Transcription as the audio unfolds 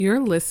You're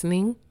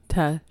listening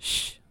to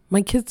Shh,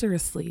 My Kids Are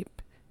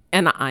Asleep.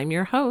 And I'm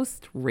your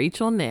host,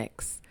 Rachel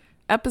Nix.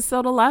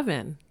 Episode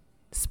 11,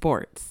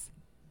 Sports.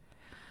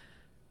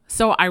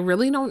 So I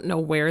really don't know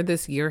where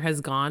this year has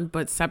gone,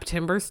 but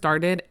September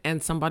started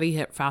and somebody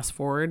hit fast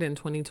forward in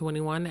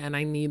 2021 and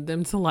I need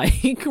them to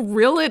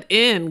reel it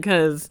in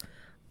because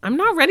I'm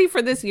not ready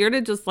for this year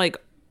to just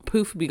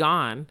poof be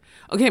gone.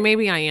 Okay,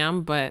 maybe I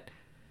am, but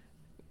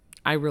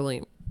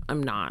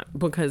I'm not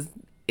because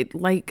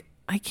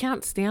I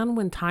can't stand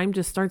when time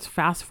just starts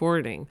fast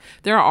forwarding.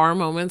 There are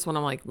moments when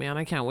I'm like, man,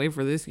 I can't wait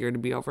for this year to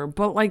be over.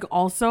 But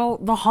also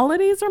the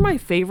holidays are my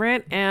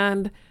favorite.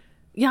 And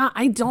yeah,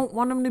 I don't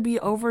want them to be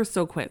over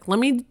so quick. Let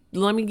me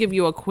give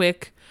you a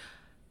quick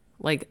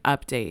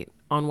update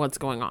on what's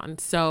going on.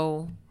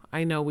 So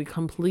I know we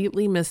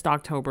completely missed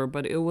October,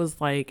 but it was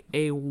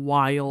a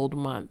wild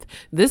month.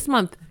 This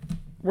month,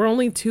 we're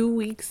only 2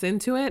 weeks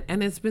into it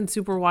and it's been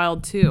super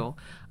wild too.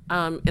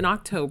 In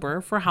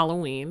October for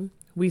Halloween,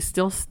 we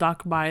still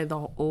stuck by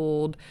the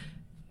old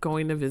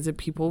going to visit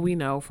people we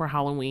know for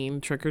Halloween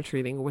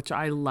trick-or-treating, which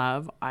I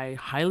love. I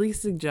highly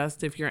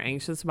suggest if you're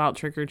anxious about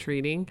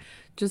trick-or-treating,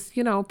 just,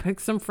 pick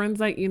some friends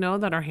that you know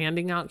that are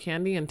handing out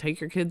candy and take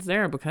your kids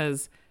there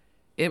because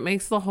it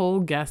makes the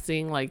whole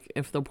guessing,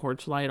 if the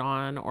porch light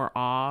on or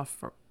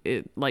off, or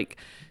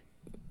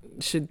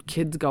should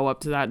kids go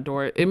up to that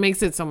door? It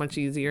makes it so much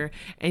easier.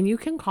 And you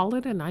can call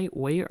it a night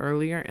way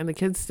earlier and the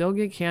kids still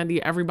get candy.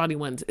 Everybody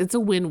wins. It's a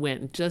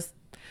win-win.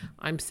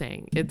 I'm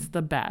saying it's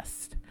the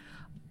best.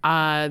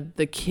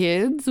 The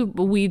kids,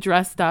 we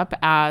dressed up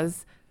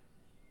as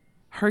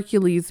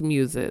Hercules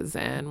muses,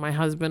 and my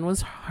husband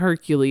was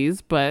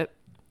Hercules, but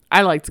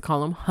I like to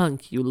call him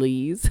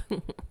Huncules.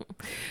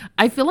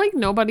 I feel like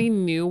nobody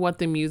knew what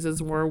the muses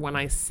were when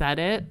I said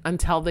it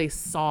until they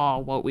saw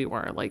what we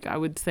were. I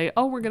would say,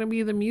 oh, we're going to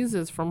be the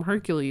muses from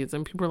Hercules.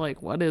 And people are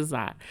like, what is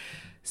that?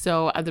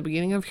 So at the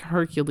beginning of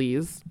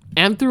Hercules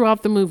and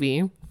throughout the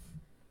movie,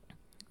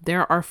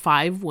 there are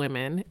 5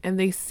 women and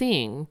they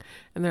sing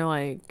and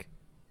they're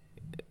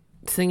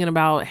singing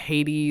about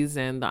Hades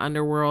and the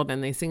underworld,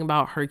 and they sing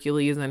about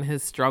Hercules and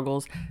his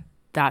struggles.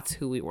 That's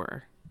who we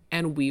were.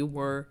 And we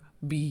were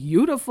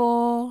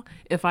beautiful.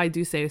 If I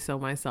do say so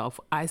myself,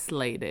 I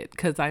slayed it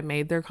because I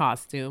made their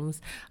costumes.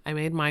 I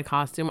made my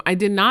costume. I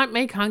did not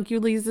make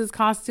Hercules'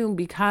 costume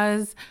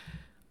because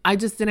I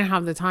just didn't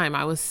have the time.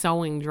 I was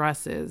sewing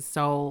dresses.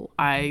 So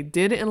I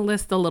did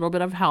enlist a little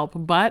bit of help,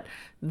 but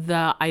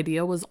the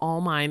idea was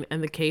all mine.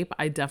 And the cape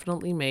I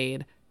definitely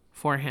made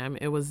for him.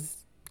 It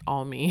was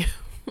all me.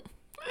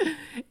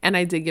 And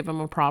I did give him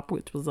a prop,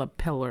 which was a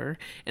pillar,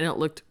 and it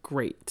looked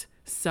great.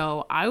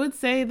 So I would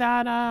say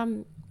that,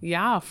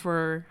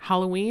 for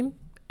Halloween,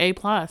 A+,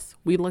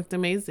 we looked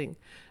amazing.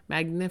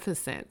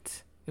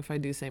 Magnificent, if I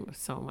do say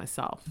so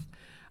myself.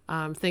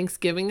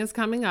 Thanksgiving is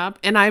coming up,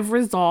 and I've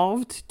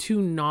resolved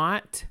to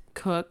not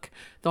cook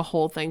the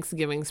whole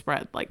Thanksgiving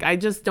spread. I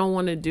just don't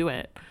want to do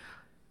it.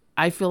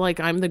 I feel like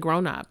I'm the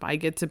grown-up. I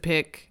get to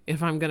pick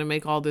if I'm going to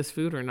make all this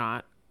food or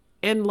not.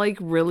 And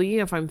really,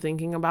 if I'm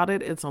thinking about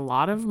it, it's a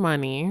lot of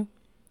money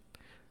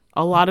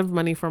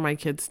for my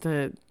kids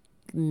to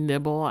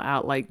nibble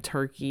at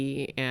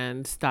turkey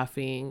and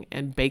stuffing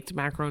and baked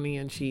macaroni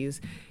and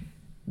cheese.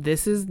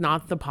 This is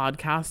not the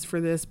podcast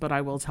for this, but I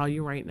will tell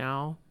you right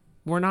now,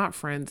 we're not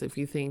friends if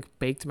you think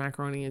baked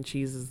macaroni and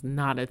cheese is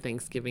not a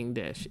Thanksgiving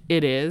dish.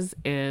 It is,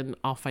 and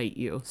I'll fight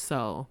you.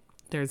 So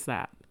there's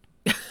that.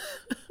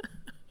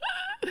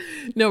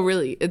 No,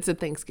 really, it's a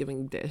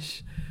Thanksgiving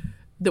dish.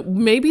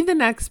 Maybe the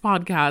next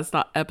podcast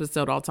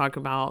episode, I'll talk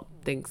about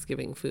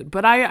Thanksgiving food.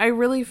 But I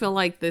really feel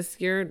like this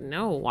year,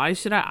 no, why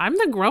should I? I'm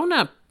the grown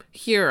up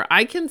here.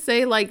 I can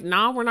say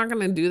nah, we're not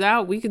going to do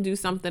that. We could do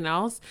something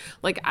else.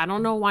 I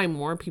don't know why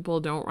more people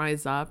don't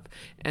rise up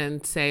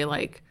and say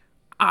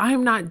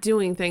I'm not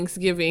doing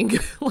Thanksgiving.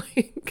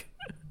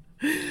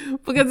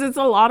 Because it's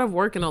a lot of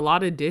work and a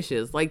lot of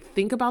dishes.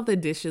 Think about the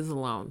dishes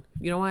alone.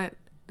 You know what?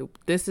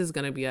 This is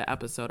going to be an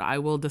episode. I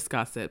will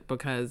discuss it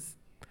because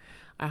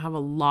I have a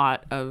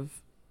lot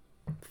of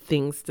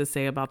things to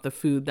say about the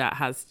food that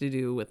has to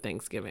do with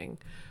Thanksgiving.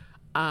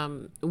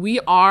 We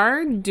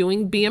are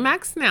doing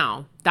BMX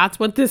now. That's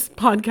what this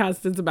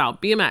podcast is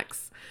about,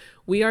 BMX.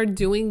 We are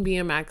doing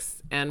BMX,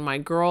 and my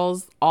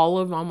girls, all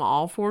of them,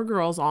 all 4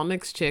 girls, all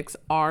Nix chicks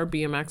are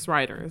BMX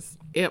riders.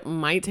 It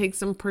might take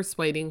some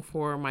persuading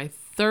for my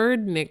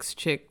 3rd Nix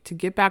chick to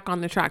get back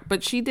on the track,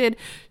 but she did.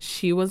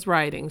 She was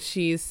riding.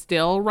 She's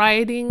still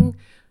riding,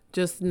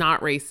 just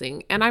not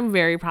racing, and I'm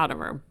very proud of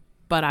her.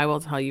 But I will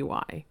tell you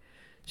why.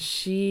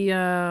 She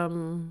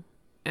and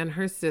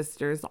her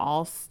sisters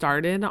all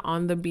started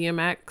on the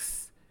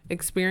BMX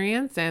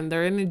experience and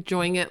they're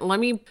enjoying it. Let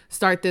me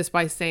start this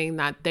by saying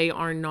that they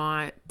are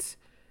not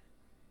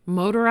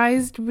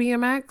motorized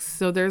BMX.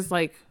 So there's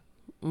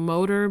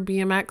motor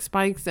BMX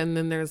bikes, and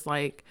then there's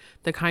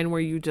the kind where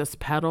you just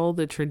pedal,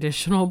 the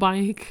traditional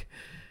bike.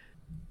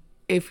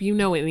 If you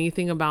know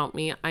anything about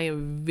me, I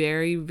am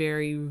very,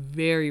 very,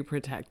 very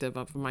protective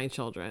of my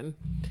children.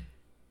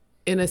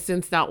 In a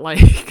sense that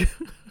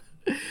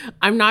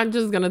I'm not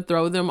just going to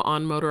throw them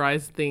on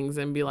motorized things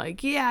and be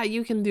like, yeah,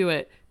 you can do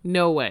it.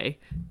 No way.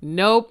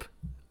 Nope.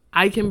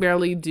 I can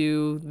barely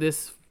do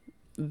this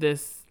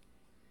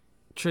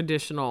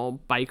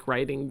traditional bike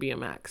riding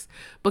BMX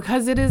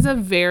because it is a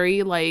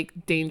very like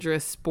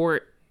dangerous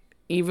sport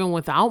even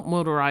without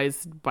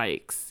motorized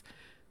bikes.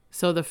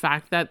 So the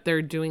fact that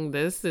they're doing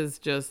this is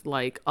just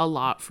like a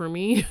lot for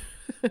me.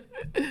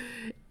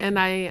 And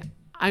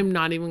I'm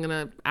not even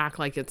going to act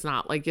like it's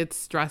not. Like it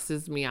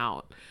stresses me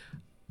out.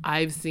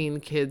 I've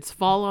seen kids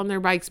fall on their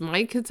bikes.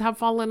 My kids have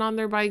fallen on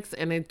their bikes,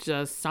 and it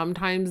just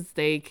sometimes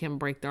they can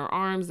break their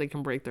arms, they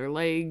can break their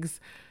legs,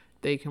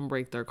 they can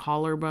break their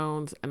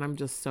collarbones, and I'm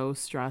just so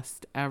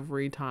stressed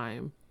every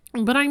time.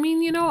 But I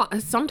mean,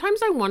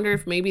 sometimes I wonder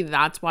if maybe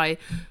that's why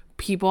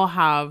people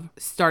have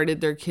started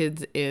their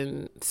kids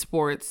in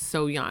sports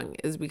so young,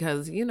 is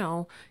because,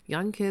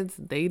 young kids,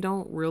 they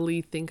don't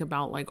really think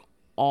about like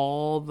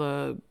all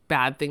the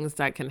bad things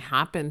that can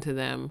happen to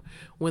them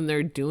when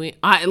they're doing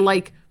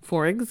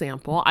for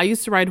example, I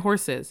used to ride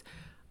horses.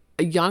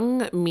 A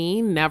young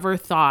me never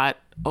thought,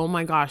 oh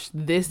my gosh,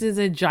 this is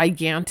a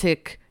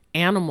gigantic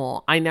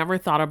animal. I never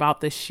thought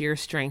about the sheer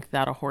strength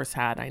that a horse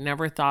had. I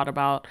never thought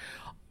about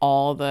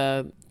all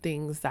the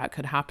things that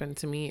could happen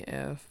to me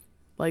if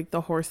like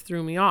the horse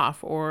threw me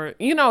off, or,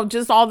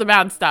 just all the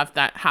bad stuff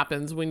that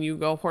happens when you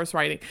go horse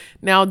riding.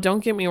 Now,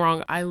 don't get me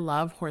wrong. I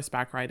love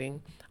horseback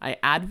riding. I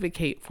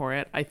advocate for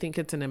it. I think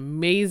it's an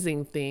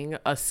amazing thing,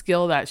 a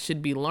skill that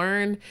should be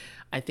learned.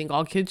 I think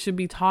all kids should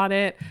be taught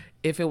it.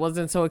 If it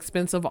wasn't so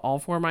expensive, all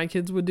four of my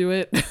kids would do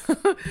it.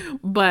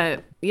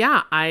 But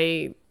yeah,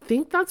 I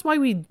think that's why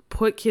we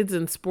put kids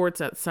in sports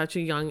at such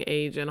a young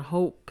age and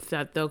hope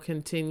that they'll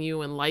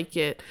continue and like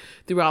it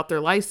throughout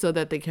their life so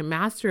that they can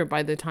master it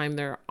by the time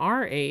they're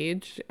our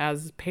age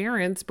as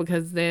parents,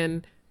 because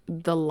then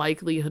the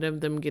likelihood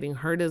of them getting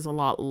hurt is a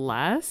lot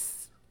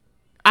less.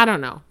 I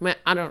don't know.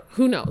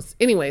 Who knows?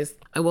 Anyways,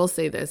 I will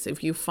say this.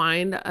 If you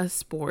find a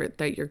sport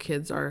that your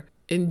kids are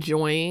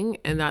enjoying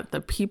and that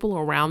the people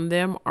around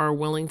them are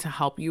willing to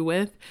help you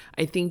with,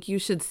 I think you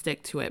should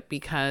stick to it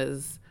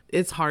because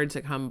it's hard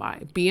to come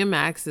by.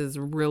 BMX is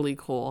really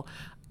cool.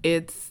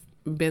 It's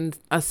been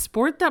a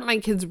sport that my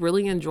kids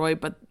really enjoy,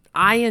 but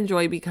I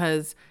enjoy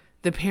because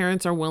the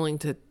parents are willing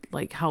to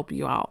like help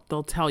you out.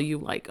 They'll tell you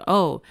like,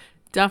 oh,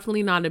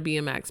 definitely not a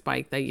BMX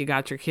bike that you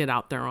got your kid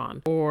out there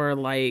on. Or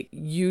like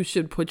you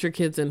should put your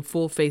kids in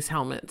full face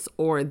helmets,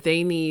 or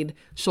they need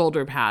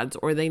shoulder pads,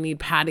 or they need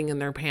padding in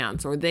their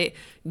pants, or they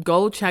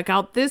go check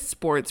out this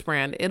sports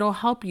brand. It'll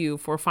help you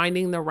for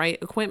finding the right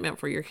equipment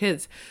for your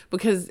kids.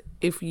 Because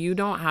if you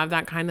don't have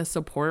that kind of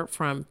support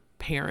from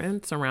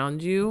parents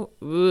around you,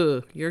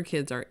 your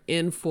kids are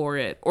in for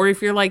it. Or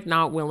if you're like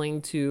not willing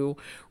to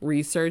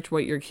research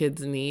what your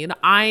kids need,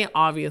 I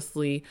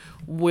obviously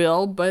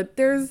will, but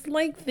there's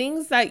like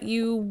things that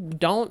you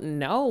don't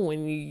know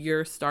when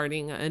you're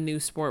starting a new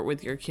sport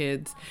with your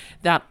kids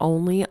that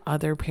only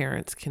other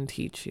parents can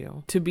teach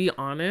you. To be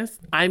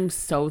honest, I'm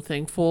so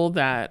thankful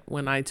that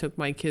when I took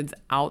my kids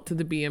out to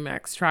the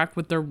BMX track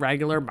with their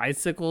regular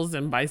bicycles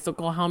and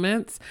bicycle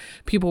helmets,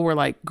 people were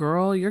like,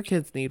 girl, your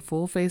kids need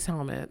full face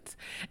helmets.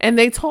 And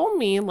they told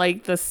me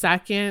like the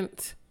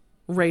second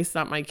race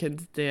that my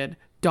kids did,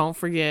 don't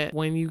forget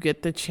when you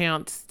get the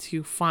chance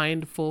to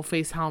find full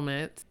face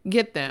helmets,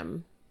 get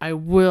them. I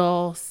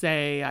will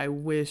say I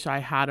wish I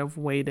had have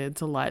waited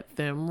to let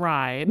them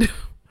ride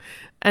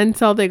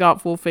until they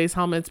got full face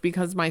helmets,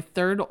 because my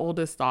third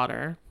oldest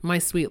daughter, my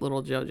sweet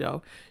little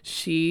JoJo,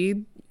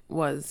 she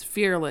was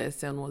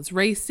fearless and was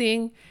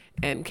racing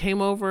and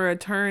came over a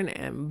turn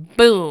and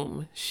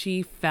boom,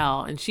 she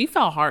fell, and she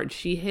fell hard.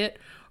 She hit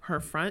her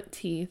front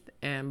teeth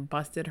and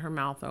busted her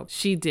mouth open.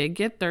 She did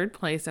get third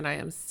place, and I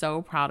am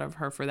so proud of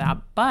her for that.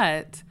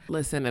 But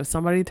listen, if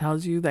somebody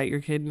tells you that your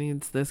kid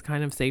needs this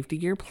kind of safety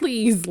gear,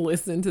 please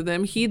listen to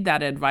them. Heed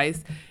that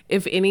advice.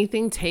 If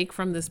anything, take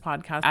from this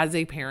podcast as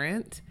a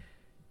parent,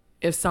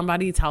 if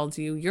somebody tells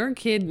you your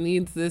kid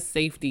needs this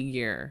safety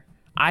gear,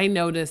 I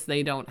notice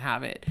they don't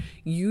have it,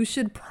 you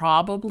should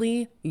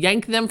probably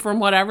yank them from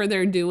whatever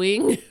they're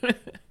doing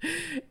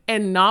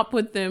and not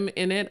put them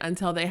in it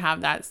until they have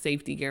that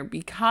safety gear,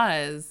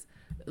 because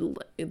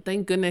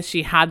thank goodness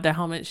she had the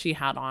helmet she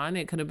had on.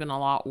 It could have been a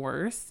lot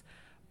worse.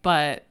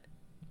 But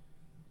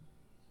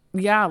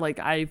yeah, like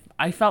I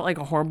felt like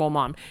a horrible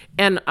mom.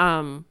 And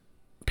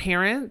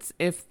parents,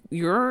 if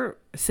your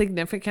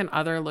significant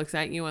other looks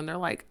at you and they're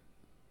like,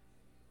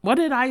 what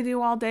did I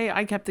do all day?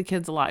 I kept the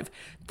kids alive.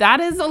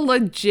 That is a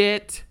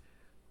legit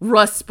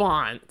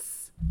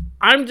response.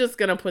 I'm just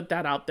going to put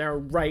that out there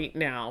right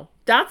now.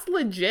 That's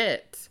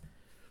legit.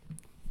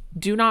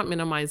 Do not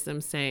minimize them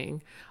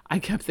saying, I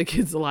kept the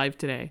kids alive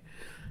today.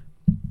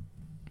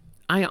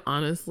 I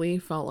honestly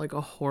felt like a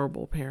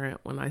horrible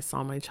parent when I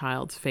saw my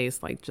child's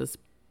face like just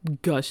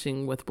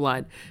gushing with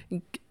blood.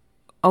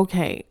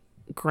 Okay,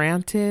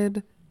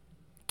 granted,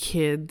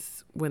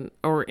 kids,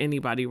 or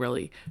anybody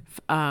really,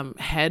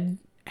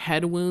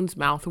 head wounds,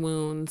 mouth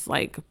wounds,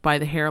 like by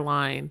the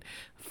hairline,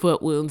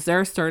 foot wounds. There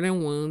are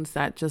certain wounds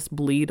that just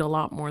bleed a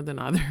lot more than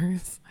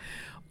others.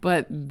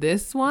 But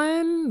this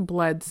one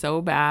bled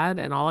so bad,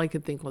 and all I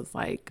could think was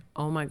like,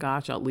 oh my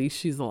gosh, at least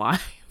she's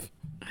alive.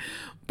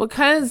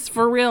 Because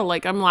for real,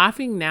 like, I'm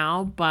laughing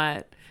now,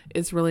 but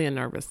it's really a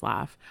nervous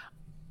laugh.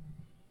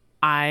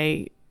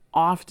 I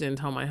often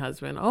tell my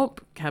husband, oh,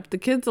 kept the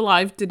kids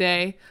alive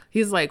today.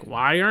 He's like,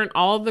 why aren't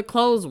all the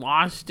clothes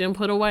washed and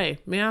put away?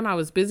 Man, I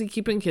was busy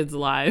keeping kids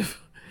alive.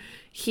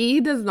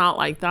 He does not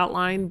like that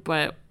line,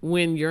 but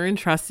when you're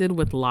entrusted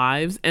with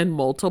lives and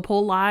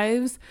multiple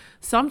lives,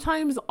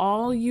 sometimes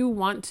all you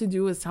want to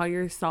do is tell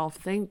yourself,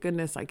 thank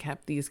goodness I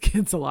kept these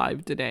kids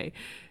alive today.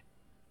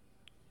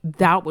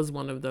 That was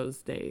one of those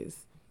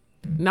days.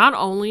 Not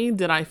only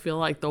did I feel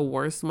like the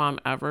worst mom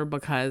ever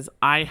because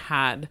I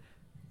had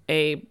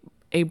a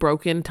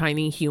broken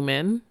tiny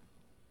human,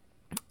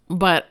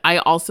 but I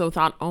also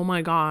thought, oh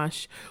my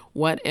gosh,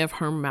 what if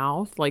her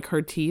mouth, like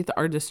her teeth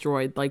are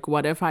destroyed? Like,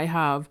 what if I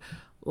have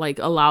like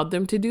allowed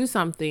them to do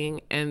something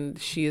and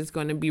she is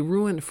going to be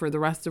ruined for the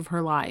rest of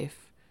her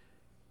life?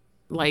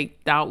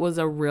 Like, that was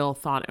a real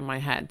thought in my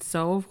head.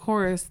 So, of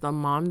course, the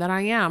mom that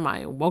I am,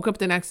 I woke up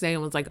the next day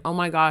and was like, oh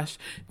my gosh,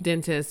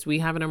 dentist, we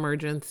have an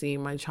emergency.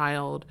 My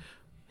child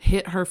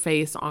hit her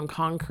face on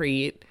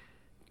concrete.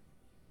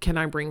 Can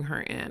I bring her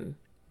in?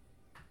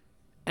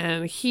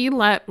 And he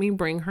let me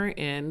bring her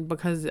in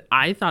because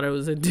I thought it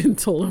was a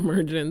dental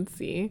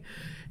emergency.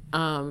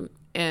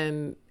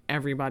 And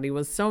everybody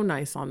was so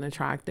nice on the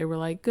track. They were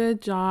like, good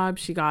job.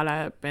 She got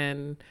up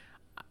and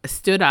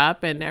stood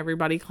up and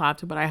everybody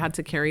clapped, but I had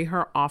to carry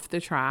her off the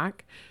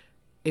track.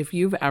 If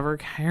you've ever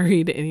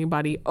carried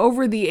anybody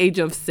over the age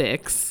of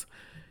 6,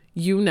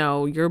 you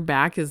know your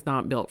back is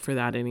not built for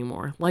that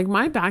anymore. Like,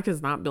 my back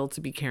is not built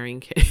to be carrying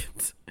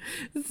kids.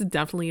 This is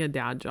definitely a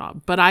dad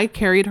job. But I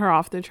carried her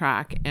off the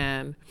track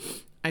and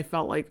I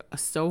felt like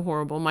so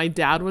horrible. My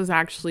dad was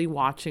actually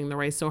watching the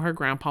race, so her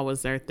grandpa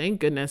was there. Thank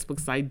goodness,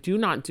 because I do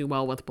not do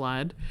well with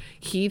blood.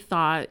 He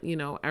thought, you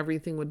know,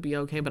 everything would be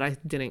okay, but I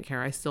didn't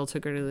care. I still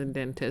took her to the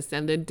dentist,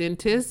 and the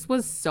dentist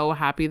was so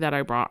happy that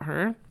I brought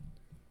her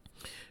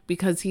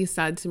because he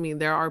said to me,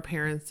 there are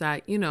parents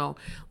that, you know,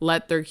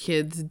 let their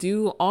kids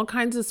do all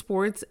kinds of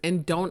sports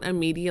and don't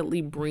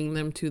immediately bring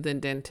them to the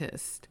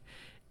dentist.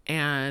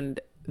 And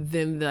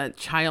then the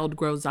child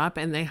grows up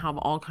and they have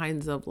all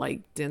kinds of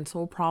like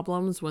dental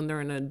problems when they're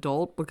an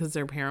adult because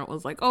their parent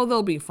was like, oh,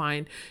 they'll be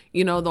fine.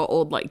 You know, the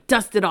old like,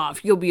 dust it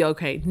off, you'll be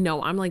okay.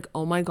 No, I'm like,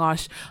 oh my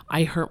gosh,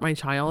 I hurt my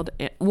child.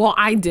 Well,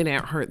 I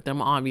didn't hurt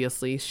them,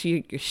 obviously.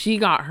 She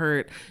got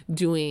hurt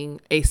doing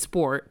a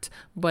sport.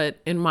 But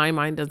in my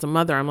mind as a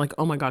mother, I'm like,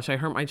 oh my gosh, I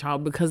hurt my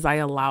child because I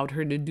allowed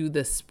her to do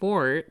this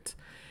sport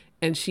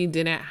and she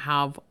didn't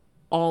have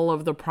all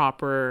of the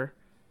proper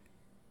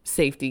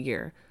safety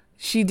gear.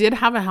 She did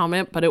have a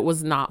helmet, but it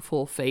was not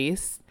full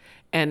face.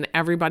 And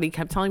everybody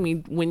kept telling me,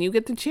 when you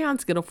get the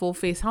chance, get a full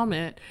face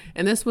helmet.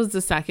 And this was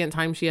the second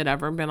time she had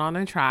ever been on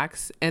a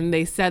tracks. And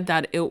they said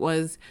that it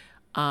was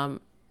a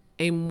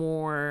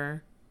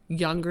more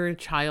younger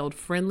child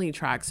friendly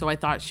track. So I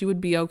thought she would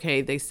be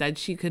okay. They said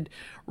she could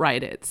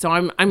ride it. So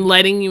I'm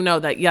letting you know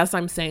that, yes,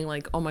 I'm saying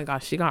like, oh my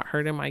gosh, she got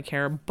hurt in my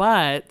care.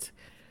 But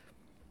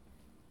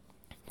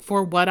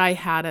for what I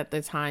had at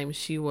the time,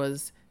 she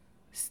was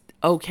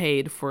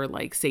okayed for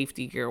like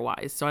safety gear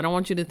wise. So I don't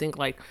want you to think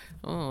like,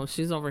 oh,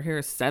 she's over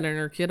here setting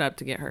her kid up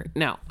to get hurt.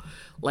 No,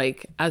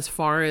 like as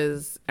far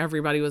as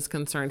everybody was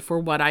concerned, for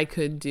what I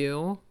could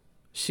do,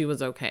 she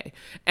was okay.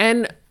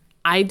 And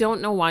I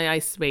don't know why I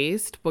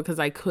spaced, because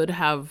I could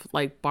have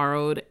like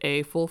borrowed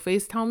a full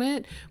face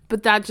helmet,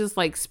 but that just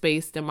like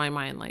spaced in my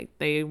mind. Like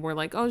they were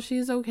like, oh,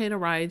 she's okay to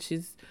ride.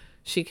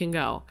 She can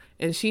go.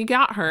 And she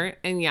got hurt.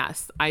 And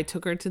yes, I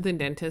took her to the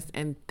dentist,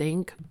 and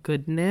thank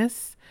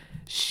goodness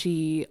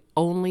she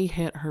only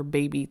hit her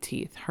baby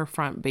teeth, her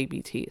front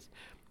baby teeth.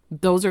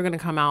 Those are going to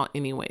come out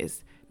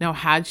anyways. Now,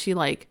 had she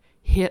like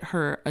hit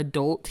her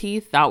adult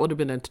teeth, that would have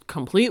been a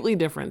completely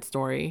different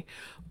story.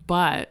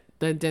 But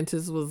the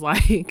dentist was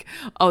like,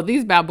 oh,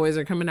 these bad boys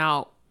are coming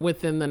out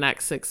within the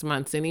next 6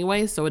 months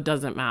anyway, so it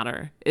doesn't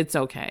matter. It's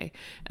okay.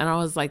 And I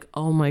was like,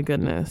 oh my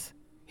goodness.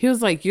 He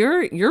was like,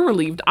 you're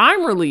relieved.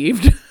 I'm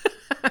relieved.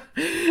 And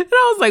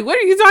I was like, what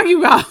are you talking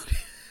about?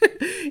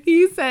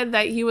 He said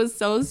that he was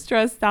so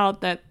stressed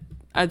out that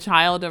a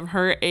child of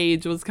her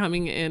age was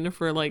coming in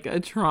for like a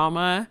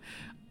trauma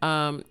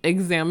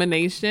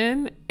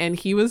examination, and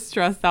he was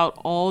stressed out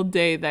all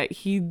day that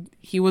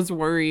he was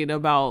worried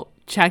about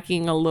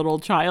checking a little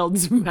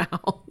child's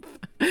mouth.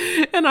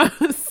 And I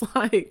was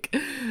like,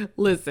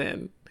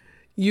 listen,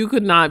 you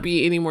could not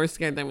be any more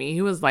scared than me.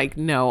 He was like,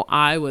 no,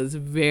 I was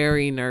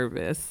very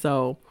nervous.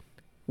 So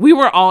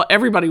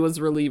everybody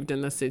was relieved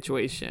in the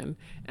situation.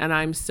 And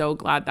I'm so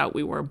glad that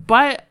we were.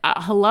 But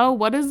hello,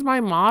 what is my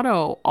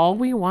motto? All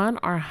we want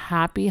are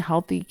happy,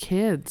 healthy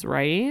kids,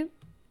 right?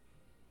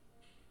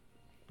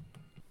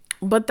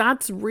 But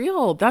that's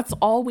real. That's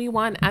all we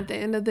want at the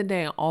end of the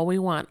day. All we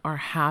want are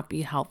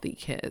happy, healthy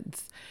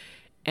kids.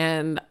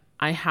 And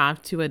I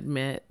have to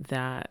admit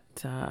that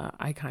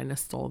I kind of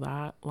stole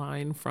that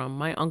line from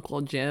my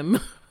Uncle Jim.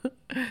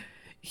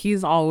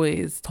 He's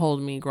always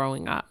told me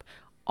growing up,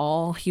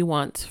 all he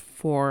wants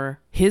for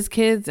his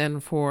kids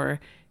and for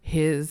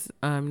his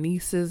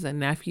nieces and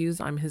nephews.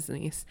 I'm his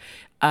niece.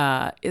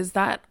 Is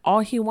that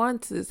all he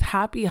wants is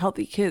happy,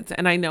 healthy kids.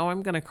 And I know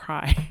I'm going to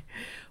cry,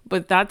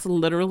 but that's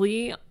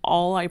literally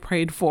all I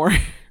prayed for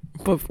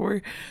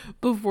before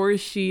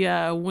she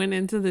went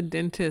into the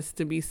dentist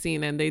to be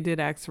seen and they did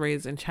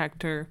x-rays and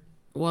checked her.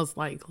 Was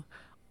like,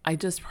 I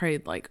just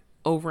prayed like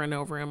over and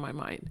over in my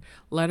mind,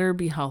 let her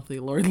be healthy,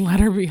 Lord, let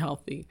her be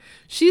healthy.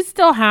 She's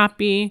still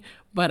happy,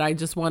 but I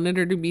just wanted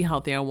her to be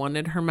healthy. I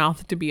wanted her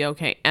mouth to be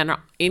okay. And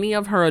any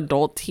of her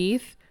adult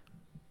teeth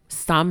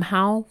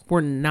somehow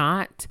were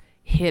not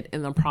hit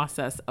in the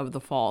process of the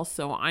fall.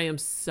 So I am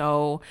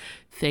so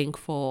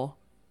thankful.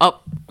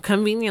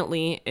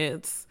 Conveniently,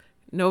 it's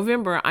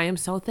November. I am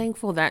so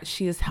thankful that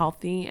she is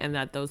healthy and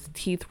that those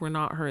teeth were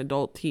not her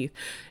adult teeth.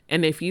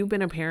 And if you've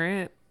been a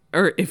parent,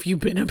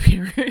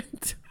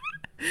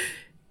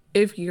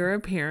 if you're a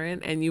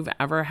parent and you've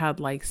ever had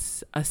like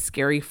a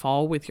scary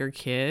fall with your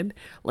kid,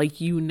 like,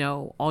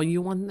 all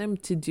you want them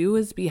to do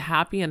is be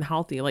happy and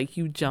healthy. Like,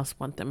 you just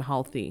want them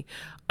healthy.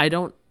 I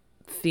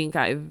think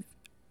I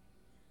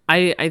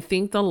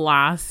think the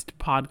last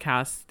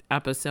podcast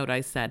episode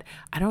I said,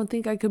 I don't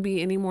think I could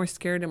be any more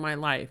scared in my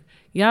life.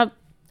 Yep,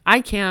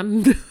 I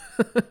can.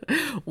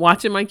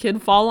 Watching my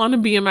kid fall on a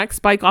BMX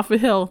bike off a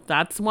hill,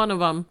 that's one of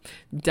them.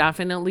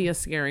 Definitely a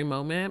scary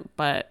moment,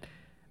 but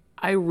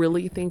I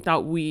really think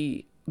that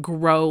we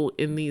grow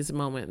in these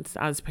moments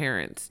as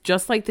parents.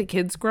 Just like the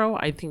kids grow,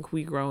 I think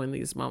we grow in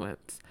these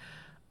moments.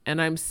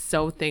 And I'm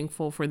so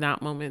thankful for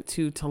that moment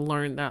too, to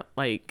learn that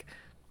like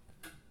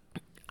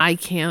I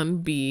can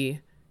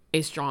be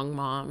a strong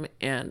mom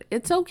and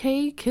it's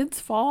okay. Kids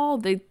fall,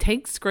 they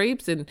take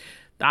scrapes, and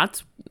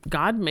that's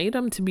God made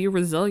them to be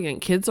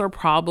resilient. Kids are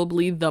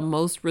probably the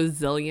most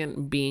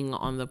resilient being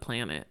on the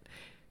planet.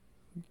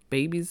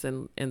 Babies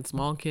and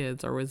small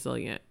kids are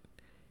resilient.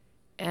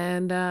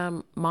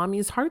 And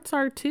mommy's hearts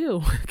are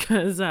too,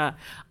 because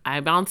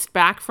I bounced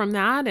back from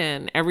that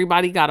and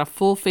everybody got a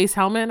full face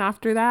helmet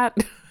after that.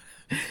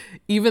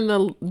 Even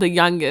the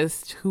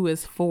youngest, who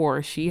is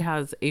 4, she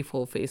has a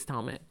full face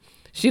helmet.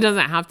 She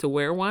doesn't have to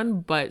wear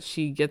one, but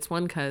she gets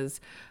one because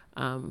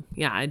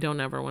I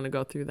don't ever want to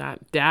go through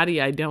that.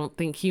 Daddy, I don't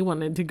think he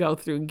wanted to go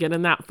through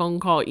getting that phone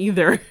call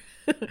either.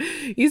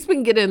 He's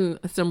been getting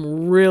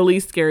some really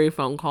scary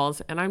phone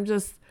calls, and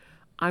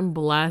I'm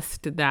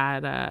blessed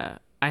that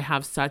I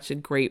have such a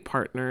great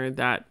partner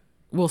that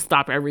will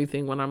stop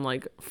everything when I'm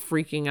like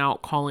freaking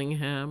out, calling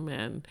him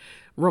and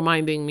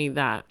reminding me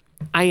that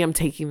I am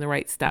taking the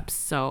right steps.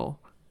 So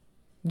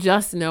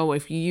just know,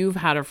 if you've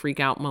had a freak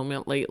out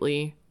moment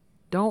lately,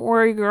 don't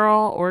worry,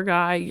 girl or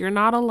guy, you're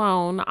not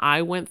alone.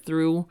 I went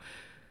through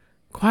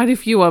quite a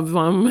few of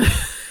them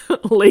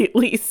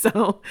lately,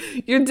 so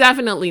you're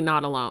definitely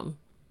not alone.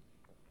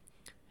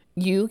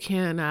 You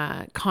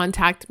can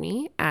contact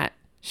me at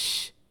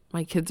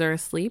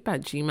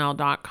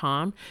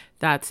mykidsarasleep@gmail.com.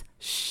 That's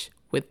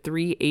with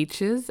 3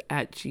 H's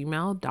at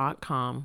gmail.com.